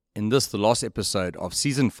In this, the last episode of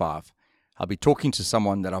Season 5, I'll be talking to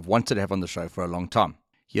someone that I've wanted to have on the show for a long time.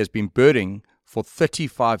 He has been birding for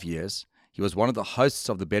 35 years. He was one of the hosts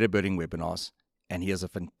of the Better Birding webinars, and he is a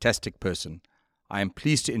fantastic person. I am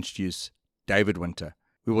pleased to introduce David Winter.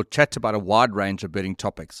 We will chat about a wide range of birding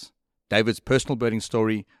topics. David's personal birding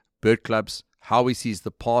story, bird clubs, how he sees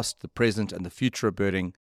the past, the present, and the future of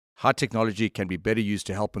birding, how technology can be better used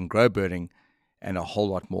to help and grow birding, and a whole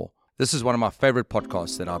lot more. This is one of my favorite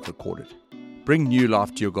podcasts that I've recorded. Bring new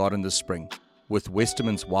life to your garden this spring with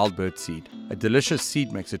Westerman's Wild Bird Seed, a delicious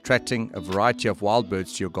seed mix attracting a variety of wild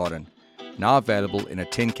birds to your garden. Now available in a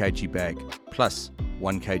 10 kg bag, plus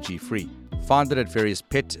 1 kg free. Find it at various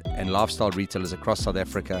pet and lifestyle retailers across South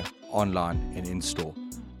Africa, online and in-store.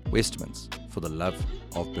 Westerman's, for the love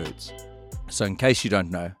of birds. So in case you don't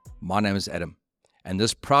know, my name is Adam, and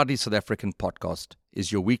this proudly South African podcast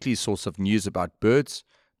is your weekly source of news about birds,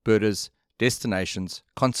 birders, destinations,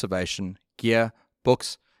 conservation, gear,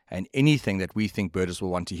 books, and anything that we think birders will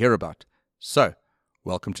want to hear about. So,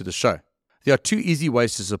 welcome to the show. There are 2 easy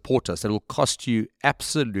ways to support us that will cost you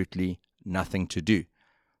absolutely nothing to do.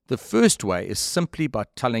 The first way is simply by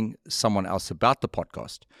telling someone else about the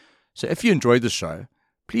podcast. So if you enjoy the show,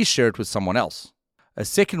 please share it with someone else. A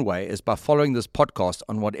second way is by following this podcast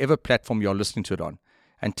on whatever platform you're listening to it on,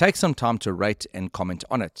 and take some time to rate and comment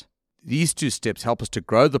on it. These 2 steps help us to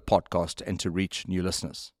grow the podcast and to reach new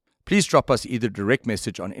listeners. Please drop us either a direct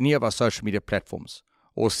message on any of our social media platforms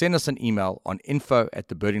or send us an email on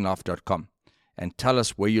info@thebirdinglife.com and tell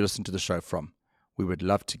us where you listen to the show from. We would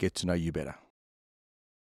love to get to know you better.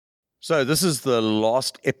 So this is the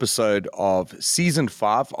last episode of Season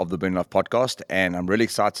 5 of the Birding Life podcast, and I'm really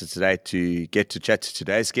excited today to get to chat to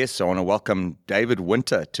today's guest. So I want to welcome David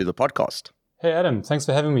Winter to the podcast. Hey Adam, thanks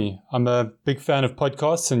for having me. I'm a big fan of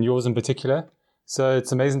podcasts and yours in particular, so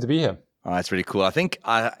it's amazing to be here. Oh, that's really cool. I think,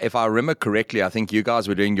 if I remember correctly, I think you guys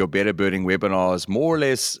were doing your Better Birding webinars more or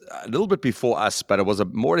less a little bit before us, but it was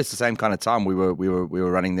more or less the same kind of time we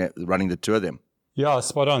were running the 2 of them. Yeah,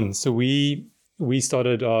 spot on. So we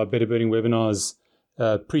started our Better Birding webinars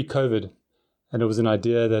pre-COVID, and it was an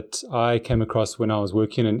idea that I came across when I was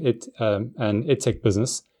working in an edtech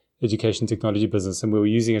business, education technology business, and we were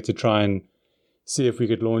using it to try and see if we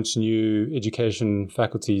could launch new education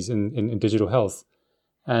faculties in digital health.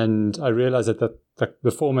 And I realized that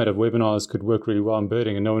the format of webinars could work really well in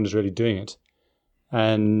birding, and no one was really doing it.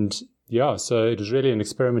 And yeah, so it was really an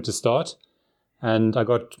experiment to start. And I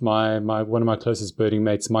got one of my closest birding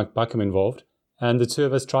mates, Mike Buckham, involved. And the 2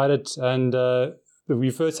 of us tried it. And we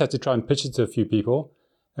first had to try and pitch it to a few people.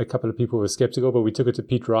 A couple of people were skeptical, but we took it to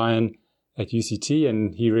Pete Ryan at UCT,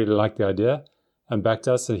 and he really liked the idea and backed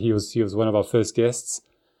us. And he was one of our first guests.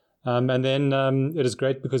 And then it is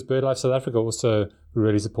great because BirdLife South Africa also were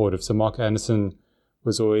really supportive. So Mark Anderson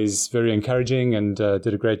was always very encouraging and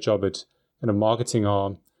did a great job at kind of marketing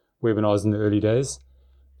our webinars in the early days.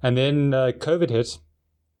 And then COVID hit,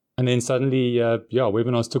 and then suddenly,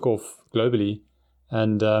 webinars took off globally,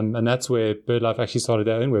 and that's where BirdLife actually started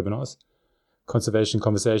their own webinars, Conservation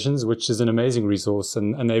Conversations, which is an amazing resource,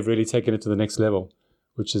 and they've really taken it to the next level,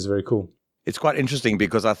 which is very cool. It's quite interesting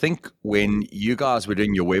because I think when you guys were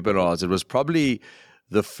doing your webinars, it was probably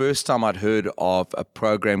the first time I'd heard of a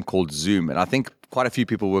program called Zoom. And I think quite a few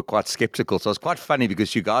people were quite skeptical. So it's quite funny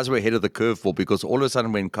because you guys were ahead of the curveball, because all of a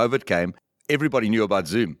sudden when COVID came, everybody knew about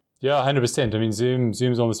Zoom. Yeah, 100%. I mean,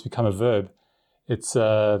 Zoom's almost become a verb. It's,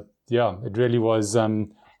 it really was.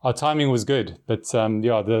 Our timing was good. But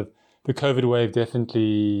the COVID wave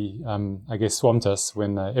definitely, swamped us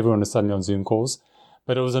when everyone was suddenly on Zoom calls.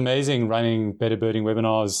 But it was amazing running Better Birding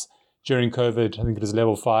webinars during COVID. I think it was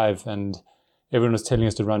level 5, and everyone was telling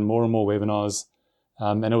us to run more and more webinars.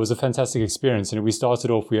 And it was a fantastic experience. And we started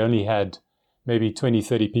off, we only had maybe 20,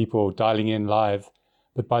 30 people dialing in live.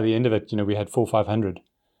 But by the end of it, we had 400 or 500.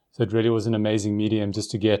 So it really was an amazing medium just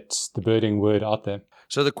to get the birding word out there.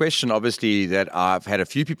 So the question, obviously, that I've had a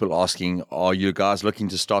few people asking, are you guys looking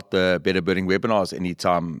to start the Better Birding webinars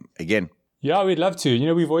anytime again? Yeah, we'd love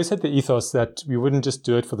to. We've always had the ethos that we wouldn't just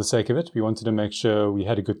do it for the sake of it. We wanted to make sure we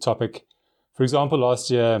had a good topic. For example, last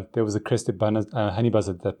year, there was a crested honey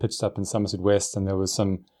buzzard that pitched up in Somerset West, and there was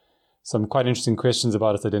some quite interesting questions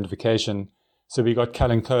about its identification. So we got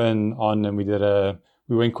Callan Cohen on, and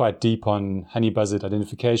we went quite deep on honey buzzard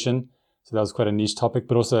identification. So that was quite a niche topic,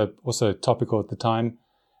 but also topical at the time.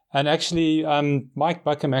 And actually, Mike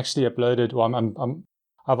Buckham actually uploaded,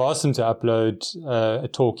 I've asked him to upload a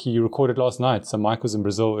talk he recorded last night. So Mike was in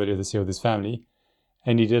Brazil earlier this year with his family,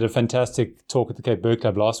 and he did a fantastic talk at the Cape Bird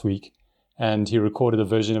Club last week, and he recorded a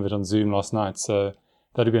version of it on Zoom last night. So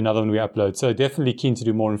that'll be another one we upload. So definitely keen to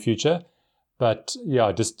do more in future, But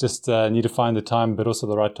yeah, just need to find the time, but also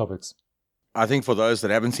the right topics. I think for those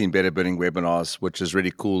that haven't seen Better Birding webinars, which is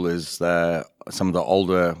really cool, is some of the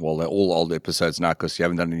older, well, they're all old episodes now because you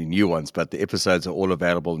haven't done any new ones, but the episodes are all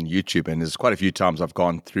available on YouTube. And there's quite a few times I've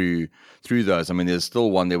gone through those. I mean, there's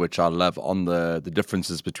still one there which I love on the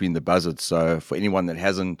differences between the buzzards. So for anyone that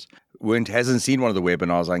hasn't seen one of the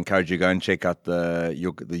webinars, I encourage you to go and check out the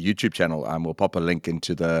YouTube channel. We'll pop a link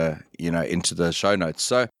into the show notes.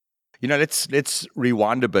 So, let's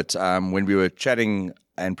rewind a bit. When we were chatting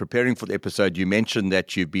and preparing for the episode, you mentioned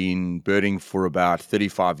that you've been birding for about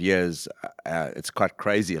 35 years. It's quite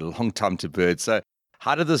crazy, a long time to bird. So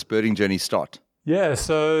how did this birding journey start? Yeah,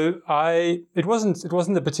 so it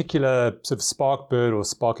wasn't a particular sort of spark bird or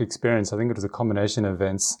spark experience. I think it was a combination of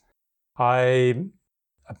events. I'm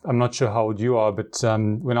not sure how old you are, but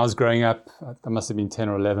when I was growing up, I must have been 10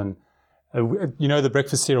 or 11. The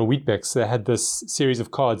breakfast cereal Weet-Bix, they had this series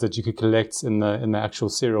of cards that you could collect in the actual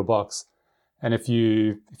cereal box. And if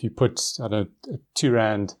you put, I don't know,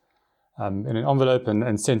 R2 in an envelope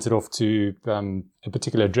and sent it off to a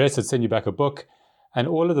particular address, it'd send you back a book. And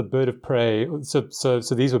all of the bird of prey, so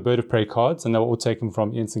these were bird of prey cards, and they were all taken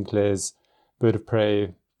from Ian Sinclair's Bird of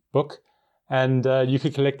Prey book. And you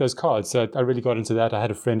could collect those cards. So I really got into that. I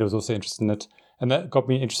had a friend who was also interested in it. And that got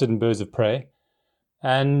me interested in birds of prey.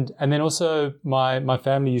 And then also my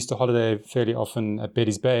family used to holiday fairly often at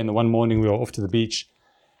Betty's Bay. And the one morning we were off to the beach.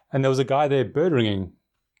 And there was a guy there bird ringing,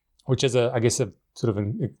 which is a sort of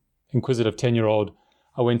an inquisitive 10-year-old.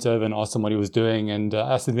 I went over and asked him what he was doing. And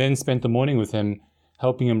I then spent the morning with him,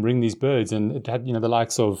 helping him ring these birds. And it had, the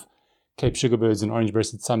likes of Cape sugarbirds and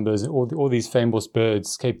orange-breasted sunbirds, and all these famous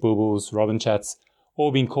birds, Cape bulbuls, robin chats,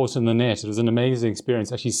 all being caught in the net. It was an amazing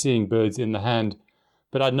experience actually seeing birds in the hand,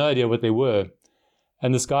 but I had no idea what they were.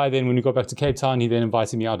 And this guy then, when we got back to Cape Town, he then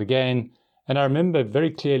invited me out again. And I remember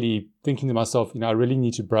very clearly thinking to myself, I really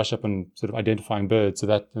need to brush up on sort of identifying birds.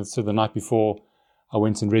 So the night before, I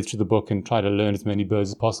went and read through the book and tried to learn as many birds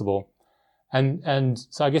as possible. And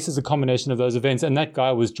so I guess it's a combination of those events. And that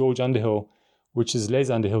guy was George Underhill, which is Les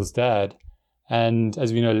Underhill's dad. And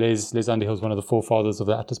as we know, Les Underhill is one of the forefathers of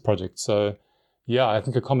the Atlas Project. So yeah, I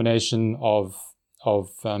think a combination of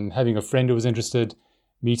having a friend who was interested,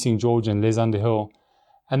 meeting George and Les Underhill.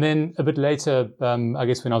 And then a bit later, I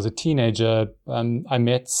guess when I was a teenager, I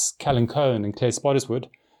met Callan Cohen and Claire Spottiswoode.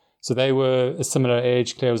 So they were a similar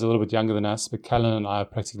age. Claire was a little bit younger than us, but Callan and I are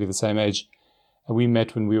practically the same age. And we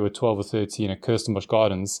met when we were 12 or 13 at Kirstenbosch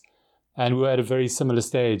Gardens. And we were at a very similar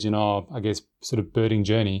stage in our, I guess, sort of birding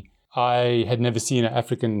journey. I had never seen an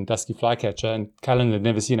African dusky flycatcher, and Callan had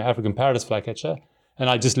never seen an African paradise flycatcher. And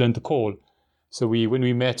I just learned the call. So when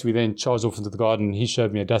we met, we then charged off into the garden. He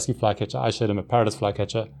showed me a dusky flycatcher. I showed him a paradise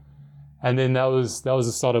flycatcher. And then that was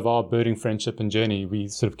the start of our birding friendship and journey. We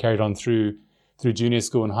sort of carried on through junior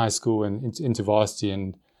school and high school and into varsity.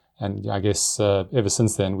 And I guess ever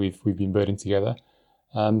since then, we've been birding together.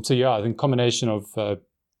 So yeah, I think combination of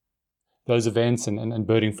those events and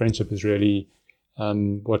birding friendship is really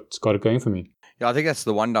what's got it going for me. Yeah, I think that's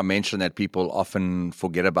the one dimension that people often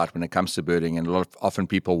forget about when it comes to birding. And often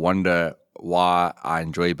people wonder why I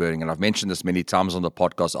enjoy birding. And I've mentioned this many times on the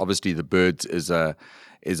podcast. Obviously, the birds is a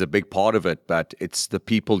big part of it, but it's the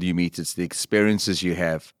people you meet, it's the experiences you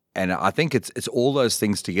have. And I think it's all those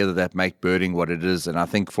things together that make birding what it is. And I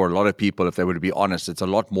think for a lot of people, if they were to be honest, it's a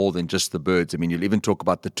lot more than just the birds. I mean, you'll even talk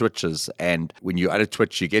about the twitches. And when you're at a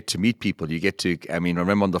twitch, you get to meet people. You get to,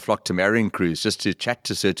 remember on the Flock to Marion cruise, just to chat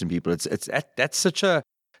to certain people. That's such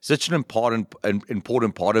an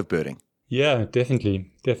important part of birding. Yeah,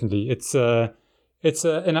 definitely.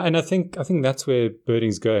 And I think that's where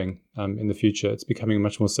birding's going in the future. It's becoming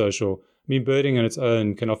much more social. I mean, birding on its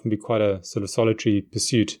own can often be quite a sort of solitary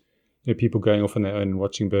pursuit. People going off on their own and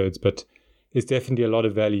watching birds, but there's definitely a lot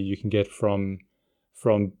of value you can get from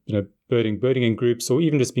birding in groups, or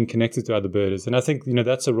even just being connected to other birders. And I think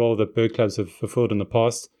that's a role that bird clubs have fulfilled in the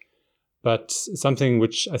past, but something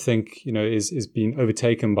which I think is being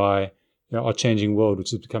overtaken by our changing world,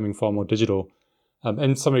 which is becoming far more digital.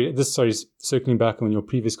 Circling back on your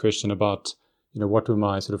previous question about what were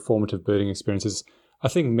my sort of formative birding experiences. I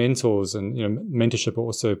think mentors and mentorship are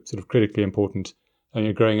also sort of critically important.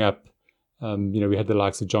 And growing up, we had the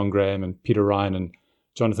likes of John Graham and Peter Ryan and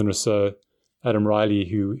Jonathan Rousseau, Adam Riley,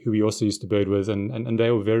 who we also used to bird with, and they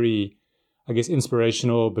were very, I guess,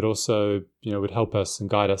 inspirational, but also would help us and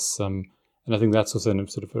guide us. And I think that's also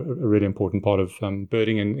sort of a really important part of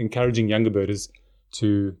birding and encouraging younger birders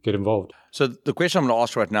to get involved. So the question I'm going to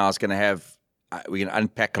ask right now is going to have, we're going to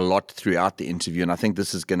unpack a lot throughout the interview, and I think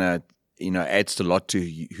this is going to, adds a lot to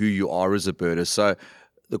who you are as a birder. So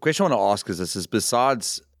the question I want to ask is this: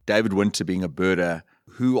 besides David Winter being a birder,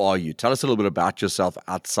 who are you? Tell us a little bit about yourself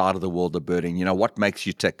outside of the world of birding. What makes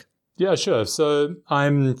you tick? Yeah, sure. So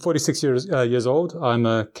I'm 46 years old. I'm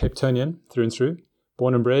a Cape Townian through and through,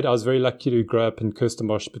 born and bred. I was very lucky to grow up in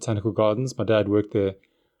Kirstenbosch Botanical Gardens. My dad worked there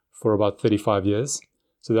for about 35 years.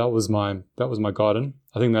 So that was my garden.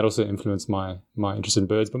 I think that also influenced my interest in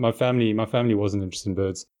birds. But my family wasn't interested in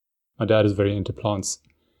birds. My dad is very into plants.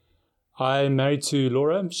 I'm married to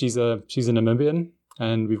Laura. She's a Namibian,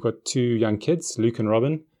 and we've got 2 young kids, Luke and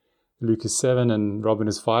Robin. Luke is 7 and Robin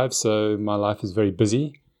is 5. So my life is very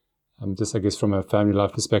busy. Just I guess from a family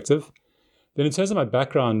life perspective. Then in terms of my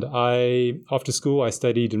background, after school I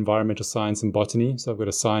studied environmental science and botany. So I've got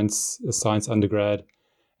a science undergrad.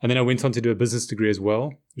 And then I went on to do a business degree as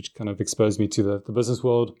well, which kind of exposed me to the business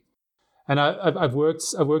world. And I've worked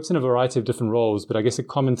in a variety of different roles, but I guess a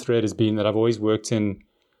common thread has been that I've always worked in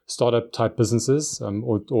startup type businesses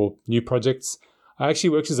or new projects. I actually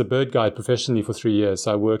worked as a bird guide professionally for 3 years.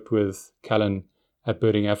 So I worked with Callan at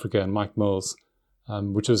Birding Africa and Mike Mills,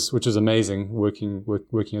 which was amazing working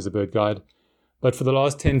as a bird guide. But for the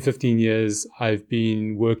last 10, 15 years, I've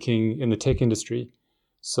been working in the tech industry.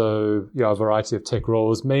 So a variety of tech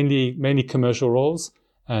roles, mainly commercial roles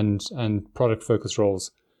and product focused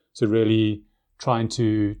roles. So really trying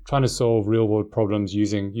to solve real world problems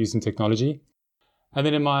using technology. And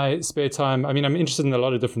then in my spare time, I'm interested in a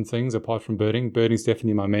lot of different things apart from birding. Birding is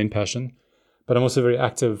definitely my main passion, but I'm also very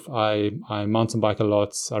active. I mountain bike a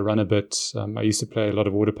lot. I run a bit. I used to play a lot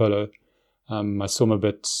of water polo. I swim a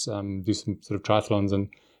bit, do some sort of triathlons, and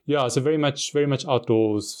so very much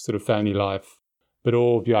outdoors sort of family life. But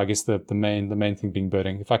I guess the main thing being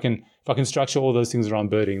birding. If I can structure all those things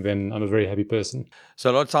around birding, then I'm a very happy person.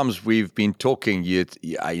 So a lot of times we've been talking,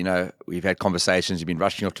 we've had conversations, you've been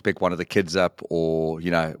rushing off to pick one of the kids up, or,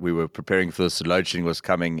 we were preparing for this, load shedding was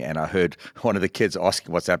coming, and I heard one of the kids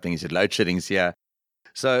asking what's happening. He said, load shedding's here.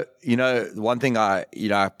 So, one thing I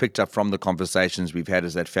picked up from the conversations we've had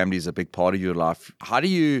is that family is a big part of your life. How do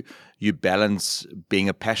you balance being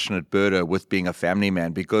a passionate birder with being a family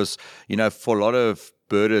man? Because, for a lot of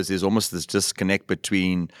birders, there's almost this disconnect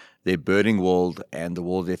between their birding world and the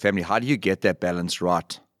world of their family. How do you get that balance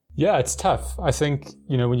right? Yeah, it's tough. I think,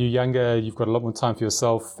 when you're younger, you've got a lot more time for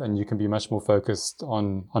yourself and you can be much more focused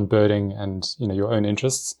on birding and, your own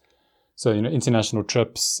interests. So, international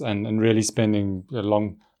trips and really spending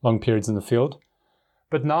long periods in the field.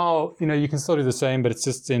 But now, you can still do the same, but it's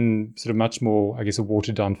just in sort of much more, I guess, a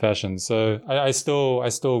watered down fashion. So I still,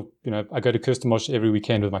 I go to Kirstenbosch every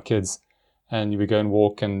weekend with my kids and we go and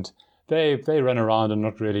walk, and they run around and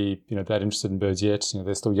not really, that interested in birds yet.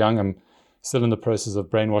 They're still young. I'm still in the process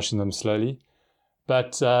of brainwashing them slowly.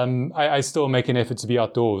 But I still make an effort to be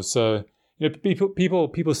outdoors. So,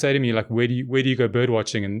 people say to me, like, where do you go bird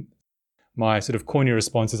watching? And my sort of corny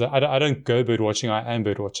response is, I don't go bird watching, I am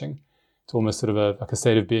bird watching. It's almost sort of like a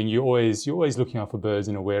state of being. You're always looking out for birds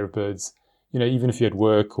and aware of birds, even if you're at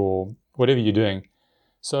work or whatever you're doing.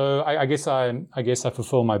 So I guess I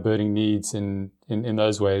fulfill my birding needs in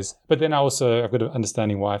those ways. But then I've got an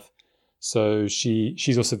understanding wife. So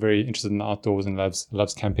she's also very interested in the outdoors and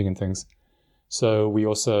loves camping and things. So we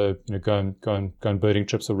also, go on birding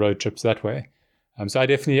trips or road trips that way. So I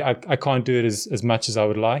definitely, I can't do it as much as I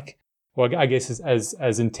would like. Well, I guess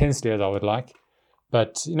as intensely as I would like,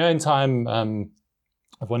 but in time,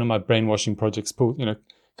 if one of my brainwashing projects pulled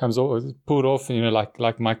off,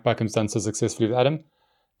 like Mike Buckham's done so successfully with Adam,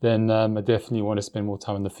 then I definitely want to spend more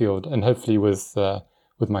time in the field and hopefully with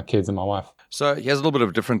my kids and my wife. So here's a little bit of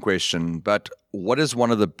a different question, but what is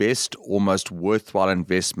one of the best or most worthwhile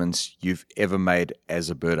investments you've ever made as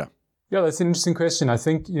a birder? Yeah, that's an interesting question. I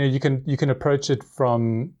think you can approach it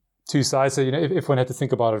from 2 sides. So, if one had to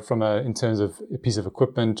think about it in terms of a piece of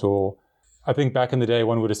equipment, or I think back in the day,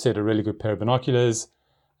 one would have said a really good pair of binoculars.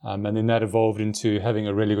 And then that evolved into having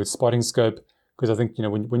a really good spotting scope, because I think,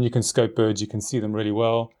 when you can scope birds, you can see them really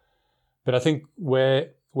well. But I think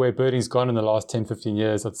where birding's gone in the last 10, 15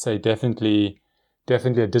 years, I'd say definitely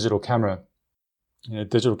a digital camera.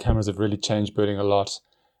 Digital cameras have really changed birding a lot,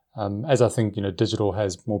 as I think, digital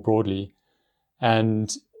has more broadly.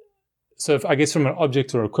 And so I guess from an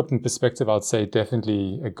object or equipment perspective, I'd say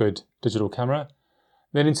definitely a good digital camera.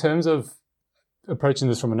 Then in terms of approaching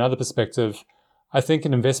this from another perspective, I think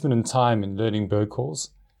an investment in time in learning bird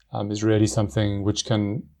calls is really something which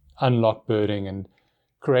can unlock birding and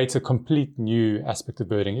create a complete new aspect of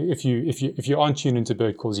birding. If you aren't tuned into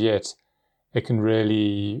bird calls yet, it can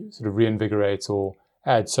really sort of reinvigorate or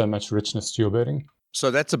add so much richness to your birding. So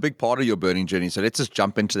that's a big part of your birding journey. So let's just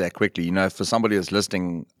jump into that quickly. For somebody that's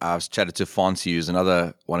listening, I've chatted to Fancy, who's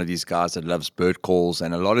another one of these guys that loves bird calls.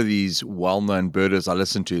 And a lot of these well-known birders I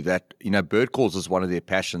listen to that, bird calls is one of their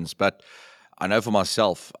passions. But I know for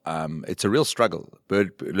myself, it's a real struggle.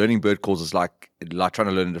 Learning bird calls is like trying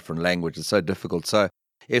to learn a different language. It's so difficult. So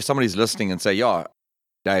if somebody's listening and say, yeah,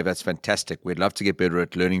 Dave, that's fantastic. We'd love to get better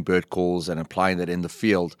at learning bird calls and applying that in the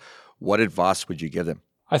field. What advice would you give them?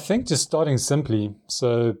 I think just starting simply.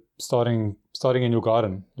 So starting in your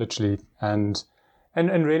garden, literally, and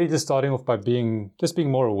really just starting off by being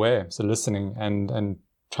more aware. So listening and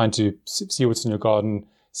trying to see what's in your garden,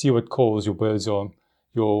 see what calls your birds or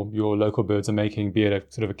your local birds are making, be it a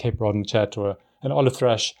sort of a Cape Rodden chat or an olive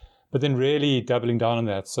thrush, but then really doubling down on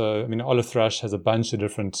that. So, olive thrush has a bunch of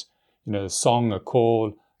different, song, a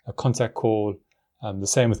call, a contact call, the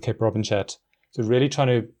same with Cape Robin chat. So really trying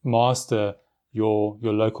to master your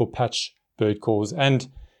local patch bird calls and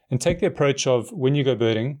take the approach of when you go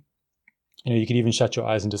birding, you can even shut your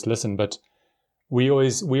eyes and just listen. But we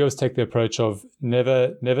always take the approach of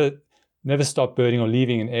never stop birding or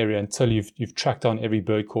leaving an area until you've tracked down every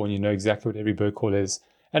bird call and you know exactly what every bird call is.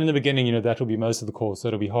 And in the beginning, that will be most of the calls, so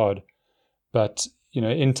it'll be hard. But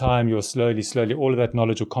in time, you'll slowly, all of that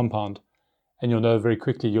knowledge will compound, and you'll know very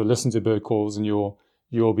quickly. You'll listen to bird calls, and you'll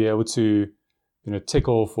be able to tick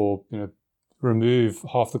off or remove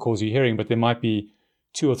half the calls you're hearing, but there might be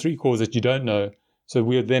 2 or 3 calls that you don't know. So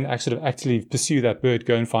we'll then actually pursue that bird,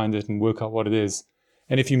 go and find it and work out what it is.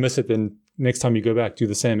 And if you miss it, then next time you go back, do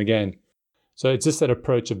the same again. So it's just that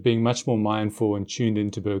approach of being much more mindful and tuned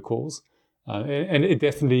into bird calls. And it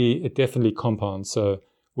definitely compounds. So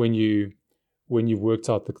when you've worked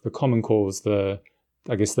out the common calls, the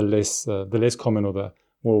less common or the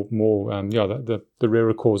the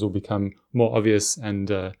rarer calls will become more obvious,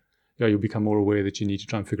 and you'll become more aware that you need to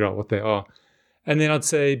try and figure out what they are. And then I'd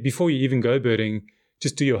say before you even go birding,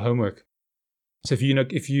 just do your homework. So if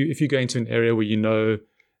you go into an area where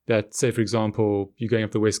that, say for example, you're going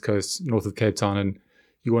up the west coast north of Cape Town and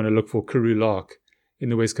you want to look for Karoo lark in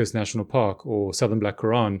the West Coast National Park or Southern Black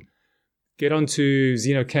Coran, get onto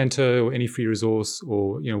Xenocanto or any free resource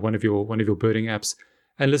or one of your birding apps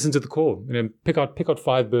and listen to the call. Pick out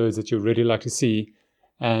 5 birds that you'd really like to see,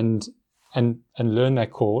 and learn that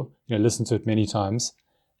call. Listen to it many times,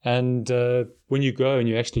 and when you go and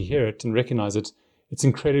you actually hear it and recognize it, it's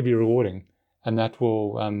incredibly rewarding, and that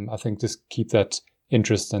will I think just keep that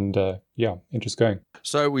interest going.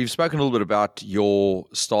 So we've spoken a little bit about the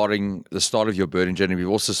start of your birding journey. We've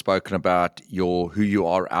also spoken about who you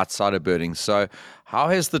are outside of birding. So how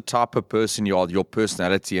has the type of person you are, your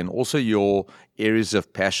personality, and also your areas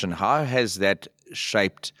of passion, how has that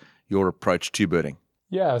shaped your approach to birding?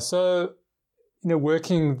 Yeah, so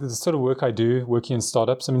the sort of work I do, working in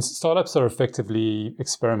startups. Startups are effectively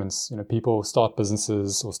experiments. People start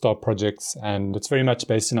businesses or start projects, and it's very much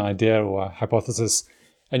based on an idea or a hypothesis.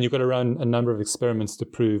 And you've got to run a number of experiments to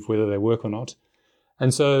prove whether they work or not.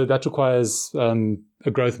 And so that requires a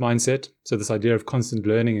growth mindset. So this idea of constant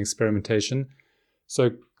learning and experimentation. So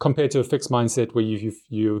compared to a fixed mindset where you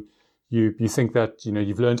think that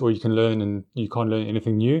you've learned all you can learn and you can't learn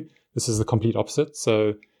anything new, this is the complete opposite.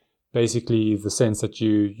 So basically the sense that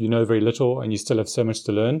you know very little and you still have so much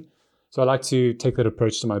to learn. So I like to take that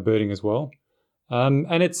approach to my birding as well.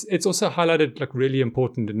 And it's also highlighted like really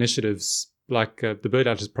important initiatives like the Bird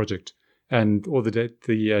Atlas project and all the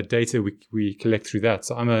data we collect through that.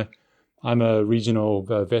 So I'm a regional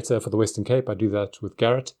vetter for the Western Cape. I do that with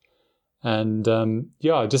Garrett. And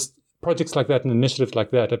just projects like that and initiatives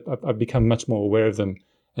like that, I've become much more aware of them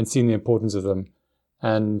and seen the importance of them.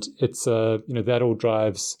 And it's that all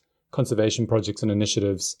drives conservation projects and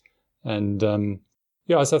initiatives. And so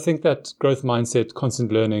I think that growth mindset,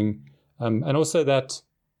 constant learning, and also that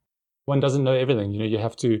one doesn't know everything. You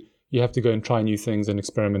have to go and try new things and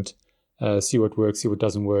experiment, see what works, see what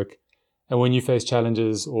doesn't work. And when you face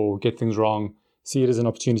challenges or get things wrong, see it as an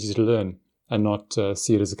opportunity to learn and not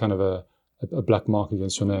see it as a kind of a black mark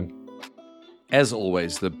against your name. As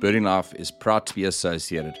always, the Birding Life is proud to be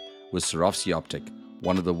associated with Swarovski Optic,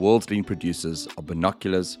 one of the world's leading producers of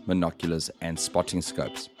binoculars, monoculars, and spotting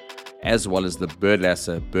scopes, as well as the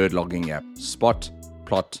Birdlasser bird logging app. Spot,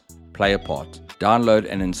 plot, play a part. Download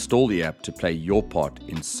and install the app to play your part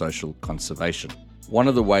in social conservation. One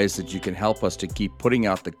of the ways that you can help us to keep putting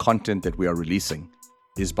out the content that we are releasing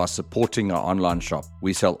is by supporting our online shop.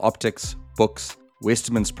 We sell optics, books,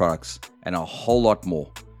 Westermans products, and a whole lot more.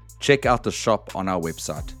 Check out the shop on our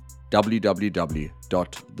website,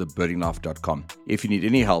 www.thebirdinglife.com. If you need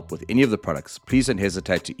any help with any of the products, please don't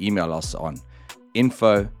hesitate to email us on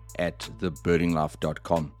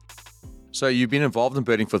info@thebirdinglife.com. So you've been involved in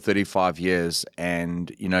birding for 35 years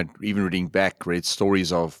and, even read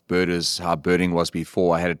stories of birders, how birding was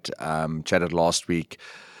before. I had chatted last week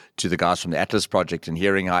to the guys from the Atlas Project and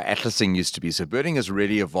hearing how atlasing used to be. So birding has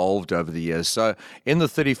really evolved over the years. So in the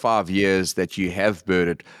 35 years that you have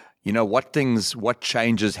birded, what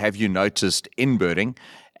changes have you noticed in birding,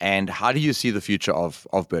 and how do you see the future of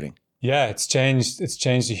birding? Yeah, it's changed. It's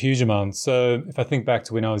changed a huge amount. So if I think back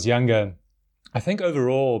to when I was younger, I think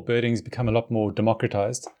overall birding's become a lot more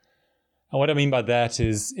democratized. And what I mean by that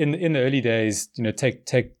is in the early days,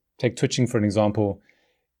 take twitching for an example,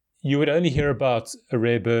 you would only hear about a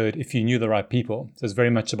rare bird if you knew the right people. So it's very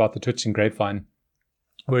much about the twitching grapevine.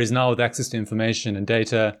 Whereas now with access to information and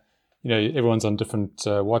data, everyone's on different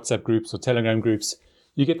WhatsApp groups or Telegram groups,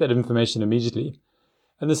 you get that information immediately.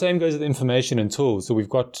 And the same goes with information and tools. So we've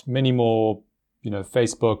got many more,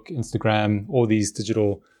 Facebook, Instagram, all these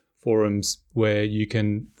digital forums where you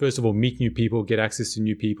can, first of all, meet new people, get access to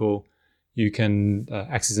new people. You can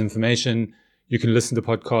access information. You can listen to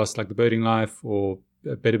podcasts like The Birding Life or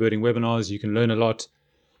Better Birding webinars. You can learn a lot.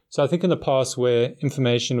 So I think in the past where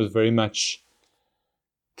information was very much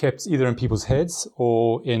kept either in people's heads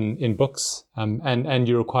or in books, and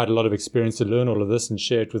you required a lot of experience to learn all of this and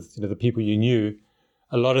share it with the people you knew,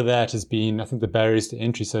 a lot of that has been, I think the barriers to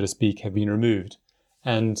entry, so to speak, have been removed.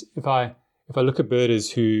 And if I look at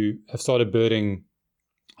birders who have started birding,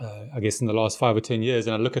 I guess in the last 5 or 10 years,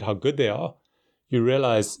 and I look at how good they are, you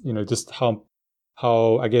realize, just how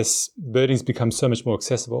I guess birding's become so much more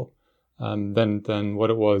accessible than what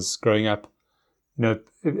it was growing up. I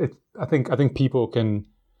think people can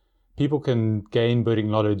gain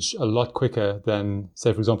birding knowledge a lot quicker than,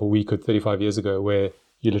 say, for example, we could 35 years ago, where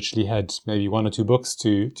you literally had maybe 1 or 2 books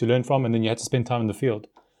to learn from, and then you had to spend time in the field.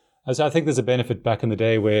 And so I think there's a benefit back in the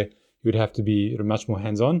day where you would have to be much more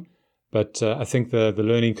hands-on. But I think the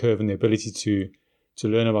learning curve and the ability to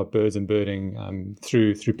learn about birds and birding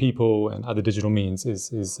through people and other digital means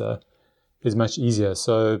is much easier.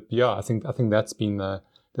 So yeah, I think that's been the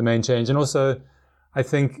main change. And also, I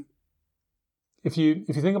think if you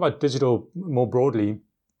think about digital more broadly,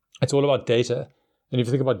 it's all about data. And if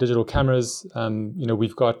you think about digital cameras,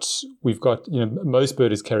 we've got most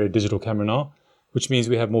birders carry a digital camera now, which means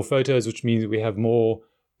we have more photos, which means we have more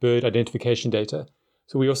bird identification data.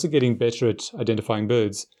 So we're also getting better at identifying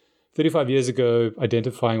birds. 35 years ago,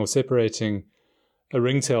 identifying or separating a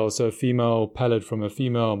ringtail, so a female pallid from a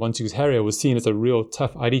female Montagu's Harrier, was seen as a real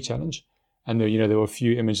tough ID challenge. And there were a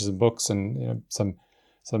few images and books and some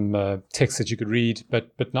text that you could read,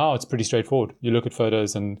 but now it's pretty straightforward. You look at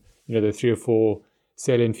photos and there are 3 or 4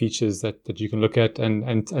 salient features that you can look at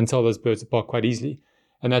and tell those birds apart quite easily.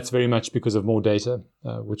 And that's very much because of more data,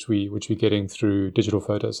 which we're getting through digital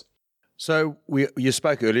photos. So you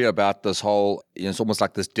spoke earlier about this whole, it's almost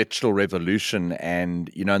like this digital revolution. And,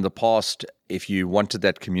 in the past, if you wanted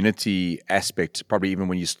that community aspect, probably even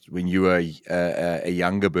when you were a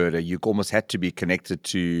younger birder, you almost had to be connected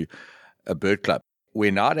to a bird club.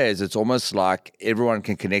 Where nowadays it's almost like everyone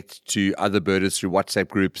can connect to other birders through WhatsApp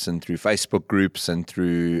groups and through Facebook groups and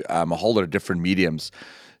through a whole lot of different mediums.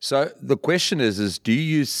 So the question is do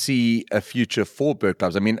you see a future for bird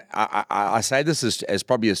clubs? I mean, I say this as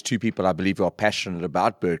probably as 2 people I believe who are passionate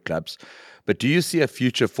about bird clubs, but do you see a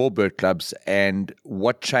future for bird clubs, and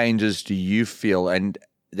what changes do you feel and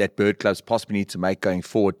that bird clubs possibly need to make going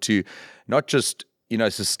forward to not just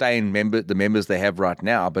sustain the members they have right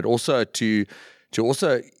now, but also to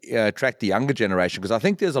attract the younger generation? Because I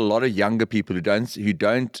think there's a lot of younger people who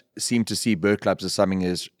don't seem to see bird clubs as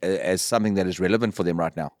something that is relevant for them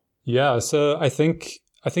right now. Yeah, so I think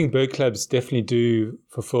bird clubs definitely do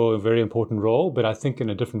fulfill a very important role, but I think in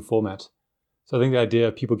a different format. So I think the idea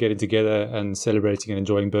of people getting together and celebrating and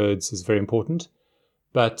enjoying birds is very important.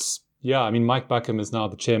 But yeah, I mean, Mike Buckham is now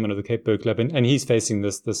the chairman of the Cape Bird Club, and he's facing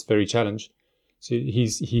this very challenge. So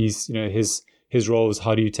he's his role is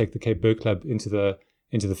how do you take the Cape Bird Club into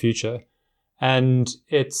the future, and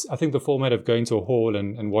I think the format of going to a hall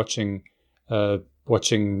and watching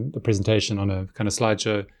the presentation on a kind of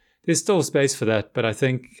slideshow, there's still space for that. But I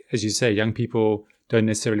think, as you say, young people don't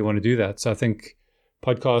necessarily want to do that. So I think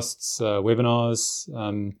podcasts, webinars,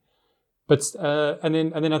 and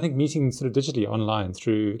then I think meeting sort of digitally online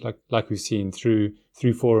through like we've seen through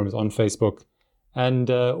forums on Facebook, and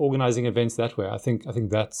organizing events that way. I think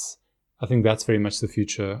that's very much the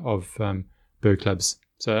future of bird clubs.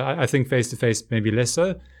 So I think face-to-face maybe less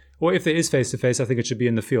so. Or if there is face-to-face, I think it should be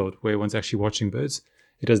in the field where one's actually watching birds.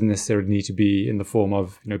 It doesn't necessarily need to be in the form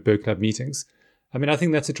of bird club meetings. I mean, I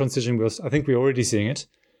think that's a transition. I think we're already seeing it,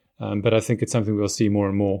 but I think it's something we'll see more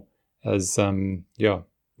and more as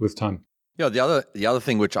with time. Yeah, the other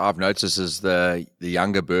thing which I've noticed is the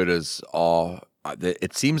younger birders are.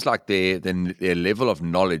 It seems like their level of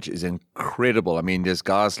knowledge is incredible. I mean, there's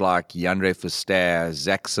guys like Jandre Verster,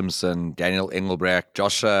 Zach Simpson, Daniel Engelbrecht,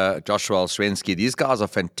 Joshua Olszewski. These guys are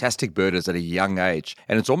fantastic birders at a young age,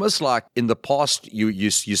 and it's almost like in the past you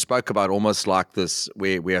spoke about almost like this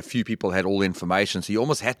where a few people had all the information, so you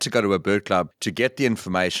almost had to go to a bird club to get the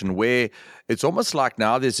information. Where it's almost like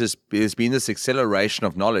now there's been this acceleration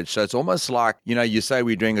of knowledge. So it's almost like, you say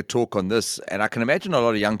we're doing a talk on this, and I can imagine a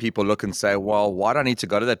lot of young people look and say, well, why do I need to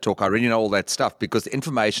go to that talk? I already know all that stuff because the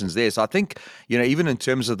information's there. So I think, even in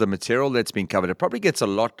terms of the material that's been covered, it probably gets a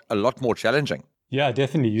lot more challenging. Yeah,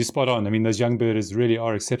 definitely. You're spot on. I mean, those young birders really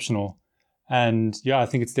are exceptional. And yeah, I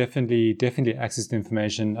think it's definitely access to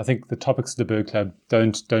information. I think the topics of the bird club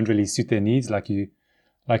don't really suit their needs, like you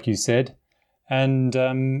said. And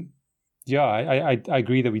yeah, I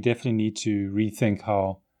agree that we definitely need to rethink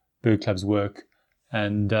how bird clubs work,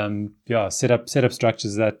 and set up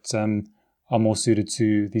structures that are more suited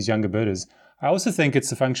to these younger birders. I also think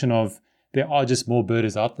it's a function of there are just more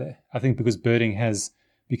birders out there. I think because birding has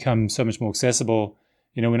become so much more accessible.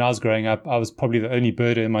 When I was growing up, I was probably the only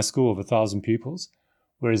birder in my school of 1,000 pupils,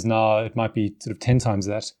 whereas now it might be sort of 10 times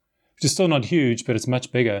that, which is still not huge, but it's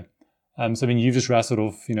much bigger. So I mean, you've just rattled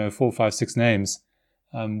off 4, 5, 6 names.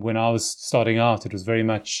 When I was starting out, it was very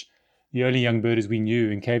much the only young birders we knew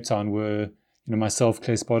in Cape Town were, myself,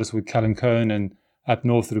 Clay Spottiswoode, Callan Cohn, and up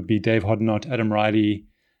north it would be Dave Hoddenot, Adam Riley,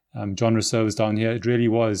 John Rousseau was down here. It really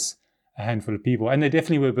was a handful of people. And there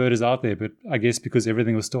definitely were birders out there, but I guess because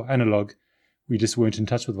everything was still analog, we just weren't in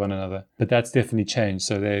touch with one another. But that's definitely changed.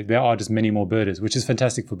 So there are just many more birders, which is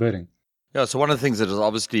fantastic for birding. Yeah, so one of the things that has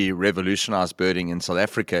obviously revolutionized birding in South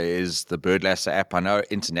Africa is the BirdLasser app. I know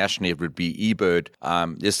internationally it would be eBird.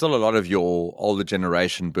 There's still a lot of your older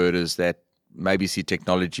generation birders that maybe see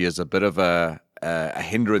technology as a bit of a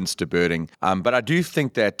hindrance to birding. But I do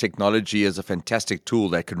think that technology is a fantastic tool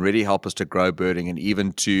that can really help us to grow birding and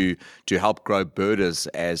even to help grow birders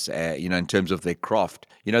as, in terms of their craft.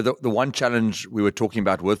 The one challenge we were talking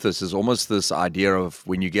about with this is almost this idea of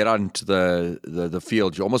when you get out into the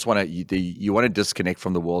field, you almost want to disconnect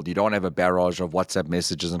from the world. You don't want to have a barrage of WhatsApp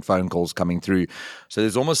messages and phone calls coming through. So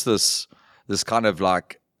there's almost this kind of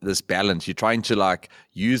like this balance. You're trying to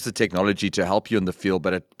use the technology to help you in the field,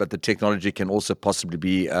 but the technology can also possibly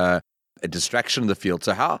be a distraction in the field.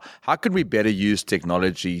 So how can we better use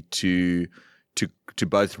technology to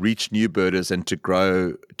both reach new birders and to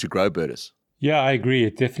grow birders? Yeah, I agree.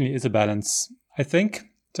 It definitely is a balance. I think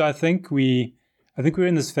we're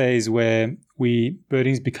in this phase where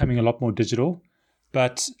birding is becoming a lot more digital.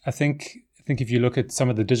 But I think if you look at some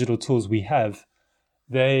of the digital tools we have,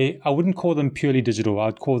 I wouldn't call them purely digital.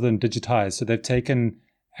 I'd call them digitized. So they've taken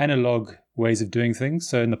analog ways of doing things.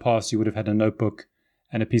 So in the past, you would have had a notebook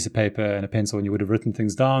and a piece of paper and a pencil, and you would have written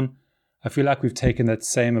things down. I feel like we've taken that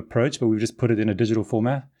same approach, but we've just put it in a digital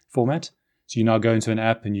format. So you now go into an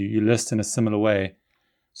app and you list in a similar way.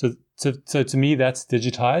 So to me, that's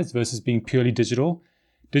digitized versus being purely digital.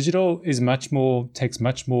 Digital is takes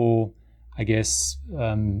much more, I guess,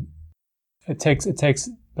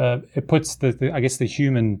 it puts the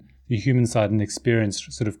human side and experience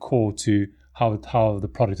sort of core to how the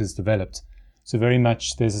product is developed. So very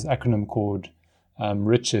much there's this acronym called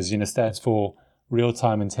RICHES, stands for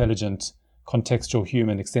Real-Time Intelligent Contextual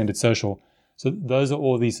Human Extended Social. So those are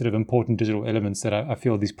all these sort of important digital elements that I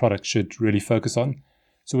feel these products should really focus on.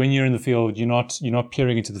 So when you're in the field, you're not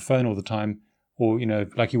peering into the phone all the time, or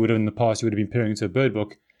like you would have in the past, you would have been peering into a bird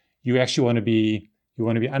book. You actually want to be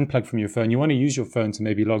unplugged from your phone. You want to use your phone to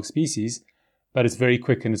maybe log species, but it's very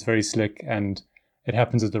quick and it's very slick and it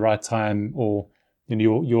happens at the right time, or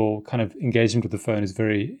your kind of engagement with the phone is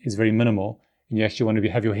very minimal, and you actually want to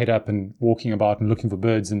have your head up and walking about and looking for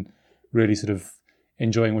birds and really sort of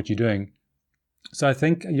enjoying what you're doing. So I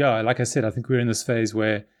think, like I said, I think we're in this phase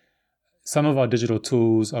where some of our digital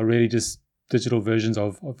tools are really just digital versions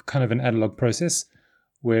of kind of an analog process,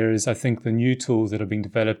 whereas I think the new tools that are being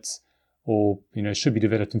developed or should be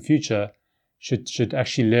developed in future should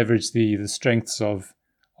actually leverage the strengths of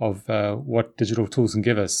what digital tools can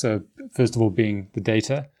give us. So first of all, being the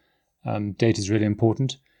data. Data is really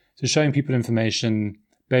important. So showing people information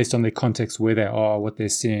based on their context, where they are, what they're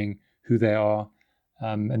seeing, who they are,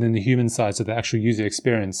 and then the human side, so the actual user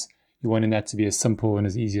experience. You're wanting that to be as simple and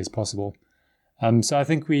as easy as possible. So I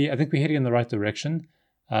think we're heading in the right direction,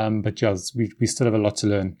 but we still have a lot to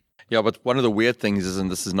learn. Yeah, but one of the weird things is, and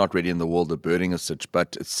this is not really in the world of birding as such,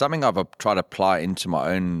 but it's something I've tried to apply into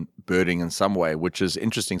my own birding in some way, which is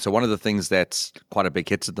interesting. So one of the things that's quite a big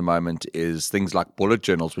hit at the moment is things like bullet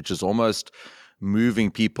journals, which is almost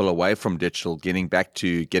moving people away from digital, getting back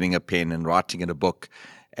to getting a pen and writing in a book.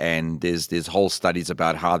 And there's whole studies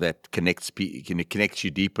about how that connects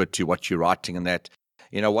you deeper to what you're writing. And that,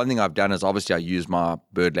 one thing I've done is obviously I use my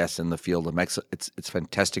Bird Lasso in the field. It's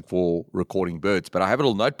fantastic for recording birds. But I have a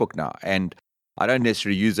little notebook now, and I don't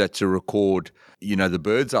necessarily use that to record, the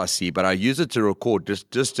birds I see, but I use it to record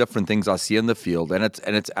just different things I see in the field. And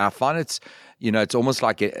I find it's almost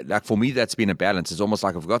like for me, that's been a balance. It's almost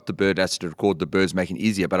like I've got the Bird Lasso to record the birds, making it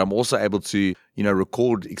easier, but I'm also able to,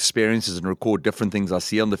 record experiences and record different things I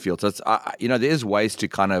see on the field. So it's, there's ways to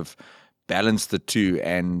kind of balance the two.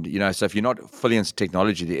 And, so if you're not fully into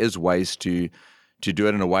technology, there is ways to do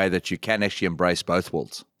it in a way that you can actually embrace both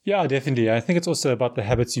worlds. Yeah, definitely. I think it's also about the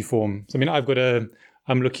habits you form. So,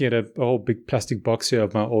 I'm looking at a whole big plastic box here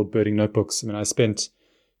of my old birding notebooks. I spent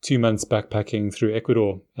 2 months backpacking through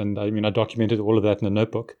Ecuador, and I documented all of that in a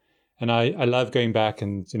notebook. And I love going back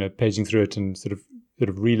and, paging through it and sort of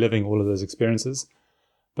reliving all of those experiences.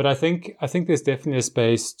 But I think there's definitely a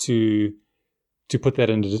space to put that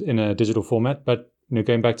in a digital format. But,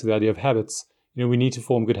 going back to the idea of habits, we need to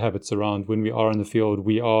form good habits around when we are in the field.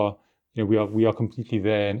 We are completely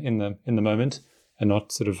there and in the moment and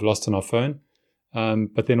not sort of lost on our phone.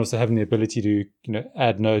 But then also having the ability to,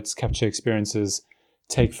 add notes, capture experiences,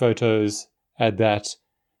 take photos, add that.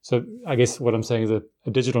 So I guess what I'm saying is a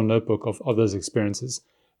digital notebook of those experiences,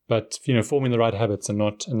 but, forming the right habits and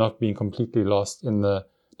not being completely lost in the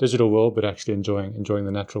digital world, but actually enjoying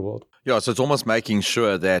the natural world. Yeah, so it's almost making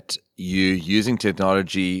sure that you're using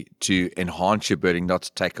technology to enhance your birding, not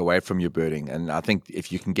to take away from your birding. And I think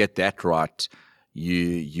if you can get that right,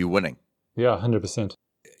 you're winning. Yeah, 100%.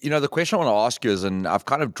 The question I want to ask you is, and I've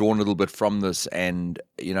kind of drawn a little bit from this and,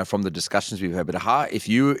 from the discussions we've had, but if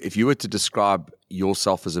you were to describe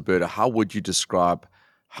yourself as a birder, how would you describe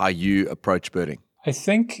how you approach birding? I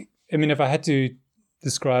think, if I had to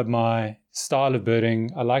describe my style of birding,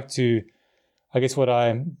 maybe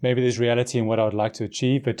there's reality in what I would like to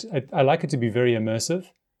achieve, but I like it to be very immersive.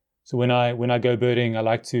 So when I go birding, I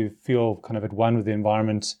like to feel kind of at one with the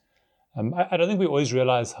environment. I don't think we always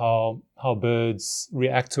realize how birds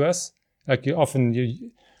react to us. Like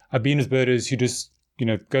I've been with birders who just,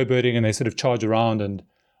 go birding and they sort of charge around and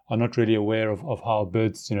are not really aware of how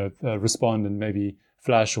birds, respond and maybe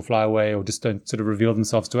flash or fly away or just don't sort of reveal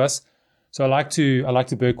themselves to us. So I like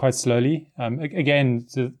to bird quite slowly. Again,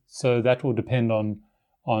 so that will depend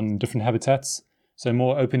on different habitats. So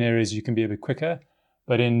more open areas, you can be a bit quicker.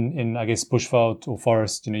 But in I guess, bushveld or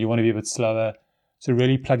forest, you want to be a bit slower. So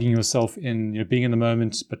really plugging yourself in, being in the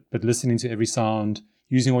moment, but listening to every sound,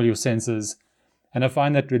 using all your senses. And I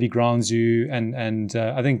find that really grounds you and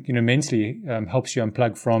I think, mentally helps you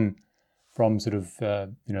unplug from sort of,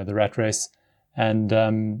 the rat race. And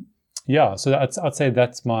so I'd say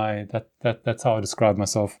that's how I describe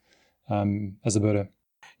myself as a birder.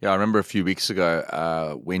 Yeah, I remember a few weeks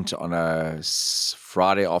ago, went on a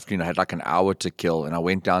Friday afternoon. I had like an hour to kill, and I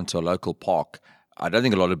went down to a local park. I don't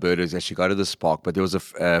think a lot of birders actually go to this park, but there was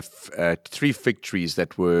 3 fig trees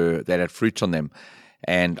that had fruit on them,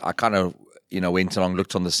 and I kind of went along,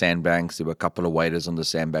 looked on the sandbanks. There were a couple of waders on the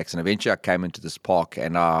sandbanks, and eventually I came into this park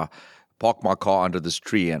and I parked my car under this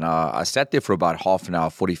tree, and I sat there for about half an hour,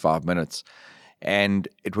 45 minutes, and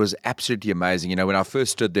it was absolutely amazing. When I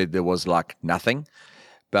first stood there was like nothing.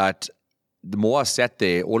 But the more I sat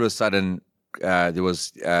there, all of a sudden, there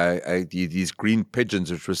was these green pigeons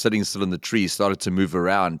which were sitting still in the tree started to move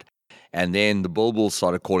around, and then the bulbuls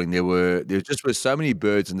started calling. There just were so many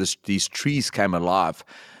birds, and these trees came alive.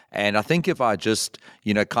 And I think if I just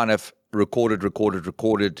kind of recorded, kind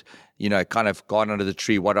of gone under the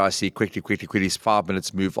tree, what do I see? Quickly, 5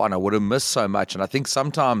 minutes, move on. I would have missed so much. And I think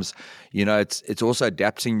sometimes it's also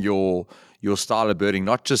adapting your style of birding,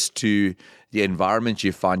 not just to the environment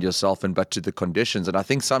you find yourself in, but to the conditions. And I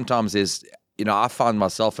think sometimes I find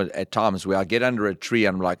myself at times where I get under a tree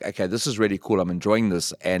and I'm like, okay, this is really cool. I'm enjoying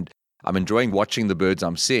this and I'm enjoying watching the birds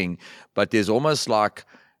I'm seeing. But there's almost like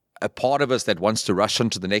a part of us that wants to rush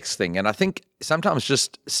into the next thing. And I think sometimes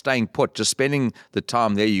just staying put, just spending the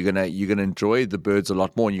time there, you're gonna enjoy the birds a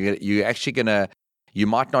lot more. And you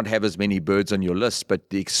might not have as many birds on your list,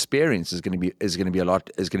 but the experience is going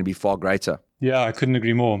to be far greater. Yeah, I couldn't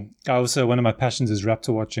agree more. One of my passions is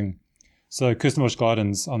raptor watching. So Kirstenbosch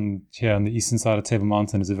Gardens here on the eastern side of Table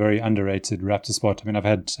Mountain is a very underrated raptor spot. I've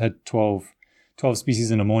had 12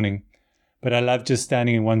 species in a morning, but I love just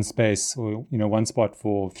standing in one space or, one spot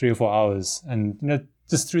for 3 or 4 hours. And,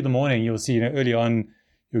 just through the morning, you'll see, early on,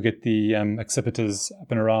 you'll get the accipiters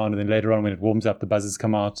up and around. And then later on, when it warms up, the buzzards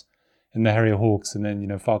come out. And the harrier hawks, and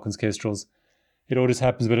then, falcons, kestrels. It all just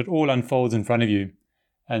happens, but it all unfolds in front of you.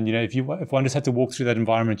 And if one just had to walk through that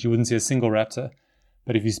environment, you wouldn't see a single raptor.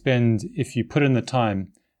 But if you put in the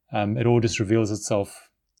time, it all just reveals itself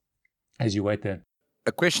as you wait there.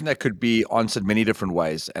 A question that could be answered many different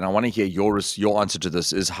ways, and I want to hear your answer to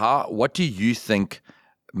this, is what do you think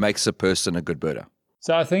makes a person a good birder?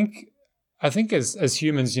 So I think as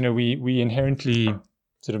humans, we inherently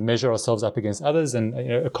sort of measure ourselves up against others, and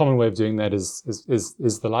a common way of doing that is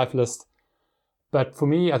the life list. But for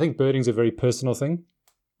me, I think birding is a very personal thing,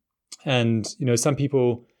 and some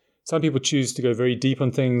people choose to go very deep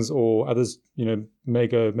on things, or others may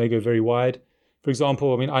go very wide. For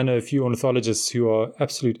example, I know a few ornithologists who are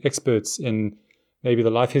absolute experts in maybe the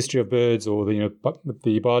life history of birds or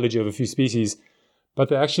the biology of a few species, but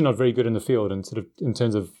they're actually not very good in the field and sort of in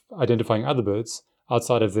terms of identifying other birds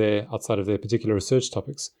outside of their particular research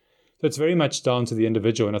topics. So it's very much down to the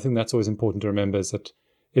individual, and I think that's always important to remember, is that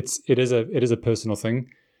it is a personal thing.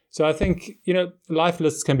 So I think life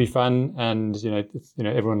lists can be fun, and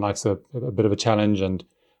everyone likes a bit of a challenge, and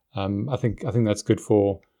I think that's good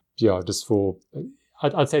for.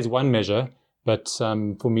 I'd say it's one measure, but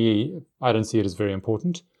for me, I don't see it as very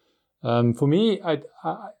important. For me,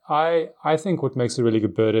 I think what makes a really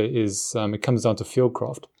good birder is it comes down to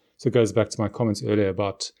fieldcraft. So it goes back to my comments earlier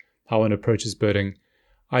about how one approaches birding.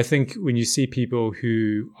 I think when you see people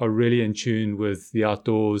who are really in tune with the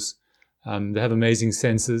outdoors, they have amazing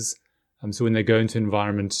senses. So when they go into an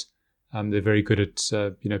environment, they're very good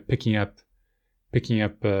at picking up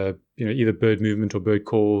either bird movement or bird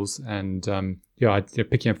calls, and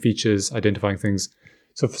picking up features, identifying things.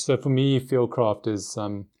 So for me, fieldcraft is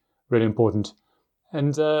really important,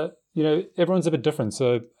 and everyone's a bit different.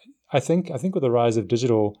 So I think with the rise of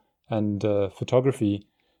digital and photography,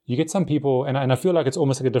 you get some people, and I feel like it's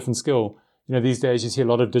almost like a different skill. These days you see a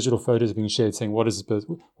lot of digital photos being shared saying, what is this bird?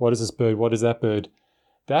 What is this bird? What is that bird?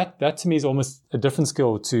 That to me is almost a different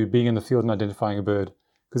skill to being in the field and identifying a bird.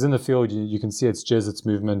 Because in the field, you can see its jizz, its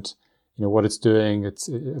movement, what it's doing. It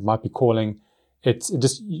might be calling.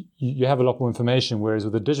 You have a lot more information. Whereas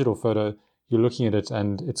with a digital photo, you're looking at it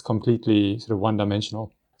and it's completely sort of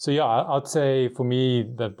one-dimensional. So yeah, I'd say for me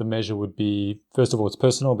that the measure would be, first of all, it's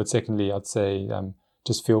personal, but secondly, I'd say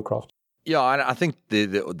just fieldcraft. Yeah, and I think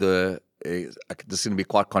this is going to be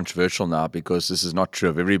quite controversial now because this is not true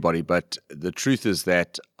of everybody. But the truth is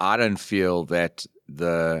that I don't feel that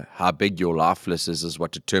how big your life list is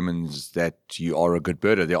what determines that you are a good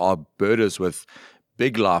birder. There are birders with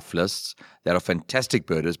big life lists that are fantastic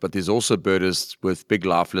birders, but there's also birders with big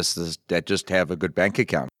life lists that just have a good bank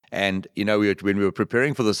account. And, when we were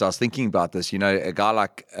preparing for this, I was thinking about this, a guy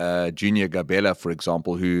like Junior Gabella, for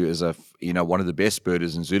example, who is one of the best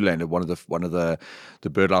birders in Zululand, one of the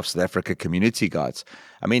BirdLife South Africa community guides.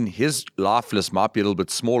 His life list might be a little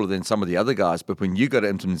bit smaller than some of the other guys, but when you go to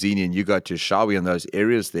Mtumzini and you go to Shawi and those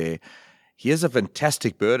areas there, he is a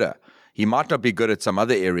fantastic birder. He might not be good at some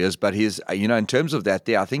other areas, but he's, in terms of that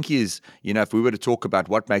there, I think he's, if we were to talk about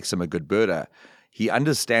what makes him a good birder, he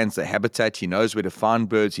understands the habitat. He knows where to find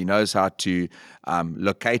birds. He knows how to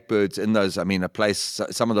locate birds in those.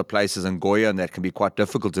 Some of the places in Goya and that can be quite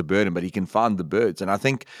difficult to bird in, but he can find the birds. And I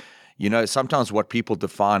think, sometimes what people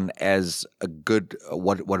define as a good,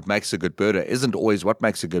 what makes a good birder isn't always what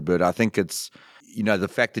makes a good birder. I think it's, the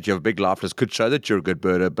fact that you have a big life list could show that you're a good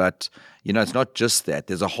birder, but, it's not just that.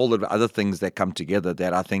 There's a whole lot of other things that come together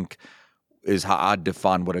that I think is how I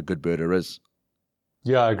define what a good birder is.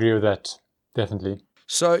 Yeah, I agree with that. Definitely.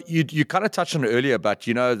 So you kind of touched on it earlier, but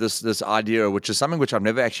this idea, which is something which I've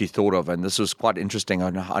never actually thought of, and this was quite interesting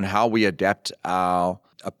on how we adapt our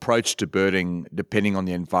approach to birding depending on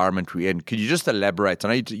the environment we're in. Could you just elaborate? I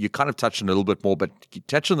know you kind of touched on it a little bit more, but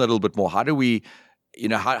touch on that a little bit more. How do we,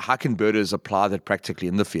 how can birders apply that practically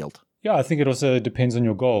in the field? Yeah, I think it also depends on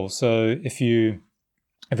your goal. So if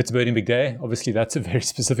it's a birding big day, obviously that's a very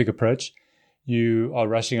specific approach. You are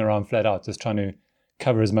rushing around flat out, just trying to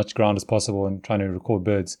cover as much ground as possible and trying to record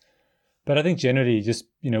birds. But I think generally just,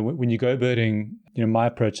 when you go birding, my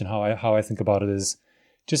approach and how I think about it is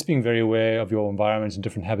just being very aware of your environment and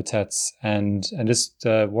different habitats and just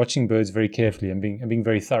watching birds very carefully and being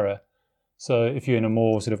very thorough. So if you're in a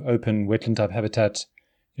more sort of open wetland type habitat,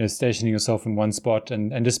 stationing yourself in one spot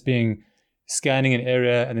and just scanning an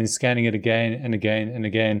area and then scanning it again and again and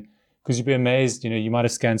again, because you'd be amazed, you might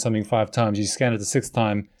have scanned something 5 times, you scan it the 6th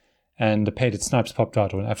time, and a painted snipe's popped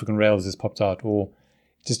out, or an African rails has popped out, or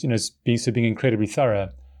just being incredibly thorough.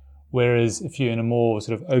 Whereas if you're in a more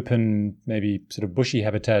sort of open, maybe sort of bushy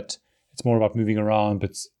habitat, it's more about moving around,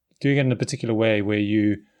 but doing it in a particular way where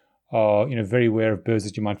you are very aware of birds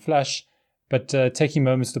that you might flash, but taking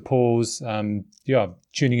moments to pause,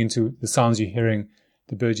 tuning into the sounds you're hearing,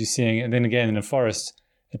 the birds you're seeing, and then again in a forest,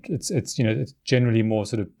 It's generally more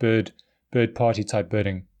sort of bird party type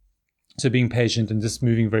birding. So being patient and just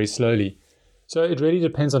moving very slowly. So it really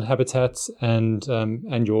depends on habitats and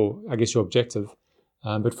your objective.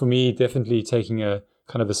 But for me, definitely taking a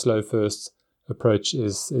kind of a slow first approach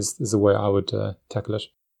is the way I would tackle it.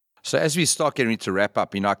 So as we start getting to wrap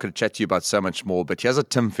up, I could chat to you about so much more, but here's a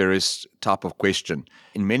Tim Ferriss type of question.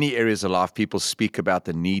 In many areas of life, people speak about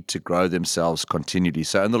the need to grow themselves continually.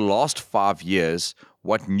 So in the last 5 years,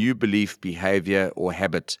 what new belief, behavior, or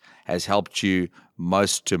habit has helped you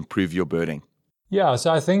most to improve your birding? Yeah,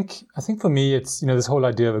 so I think for me, it's, this whole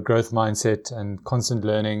idea of a growth mindset and constant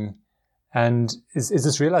learning, and is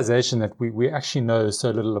this realization that we actually know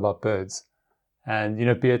so little about birds. And,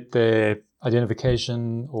 be it their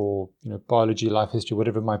identification or, biology, life history,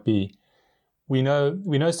 whatever it might be, we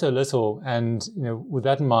know so little. And, with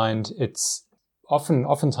that in mind, it's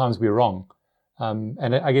oftentimes we're wrong.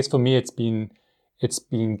 And I guess for me, it's been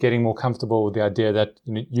getting more comfortable with the idea that,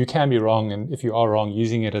 you can be wrong. And if you are wrong,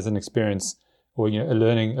 using it as an experience or, a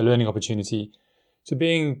learning opportunity. So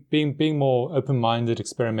being more open-minded,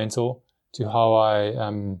 experimental to how I,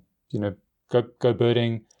 go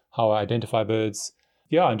birding, how I identify birds.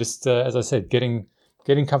 Yeah, and just as I said, getting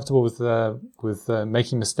comfortable with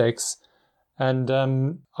making mistakes, and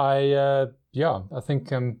I think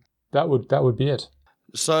that would be it.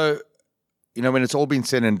 So, when it's all been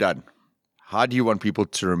said and done, how do you want people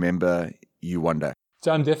to remember you one day?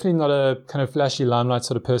 So I'm definitely not a kind of flashy limelight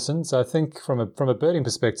sort of person. So I think from a birding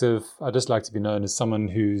perspective, I just like to be known as someone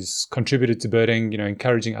who's contributed to birding,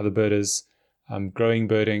 encouraging other birders, growing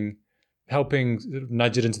birding, helping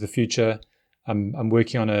nudge it into the future. I'm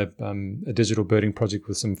working on a digital birding project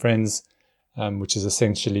with some friends, which is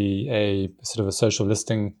essentially a sort of a social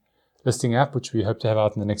listing app, which we hope to have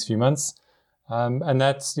out in the next few months. And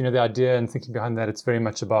that's, the idea and thinking behind that. It's very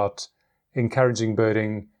much about encouraging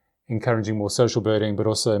birding, encouraging more social birding, but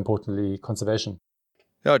also importantly, conservation.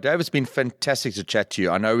 Yeah, Dave, it's been fantastic to chat to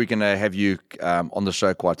you. I know we're going to have you on the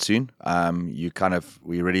show quite soon. We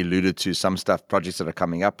already alluded to some projects that are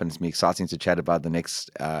coming up, and it's been exciting to chat about the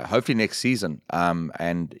next, hopefully next season.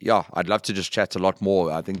 And yeah, I'd love to just chat a lot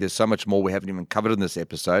more. I think there's so much more we haven't even covered in this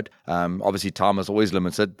episode. Obviously, time is always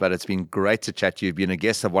limited, but it's been great to chat to you. You've been a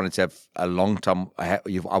guest I've wanted to have a long time. I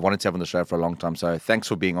wanted to have on the show for a long time. So thanks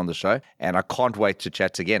for being on the show, and I can't wait to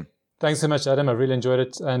chat again. Thanks so much, Adam. I really enjoyed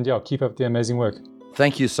it, and yeah, keep up the amazing work.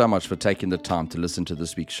 Thank you so much for taking the time to listen to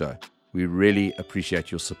this week's show. We really appreciate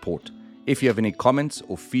your support. If you have any comments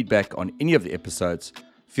or feedback on any of the episodes,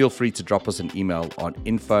 feel free to drop us an email on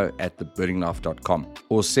info@thebirdinglife.com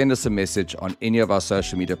or send us a message on any of our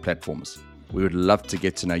social media platforms. We would love to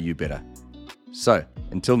get to know you better. So,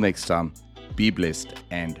 until next time, be blessed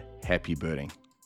and happy birding.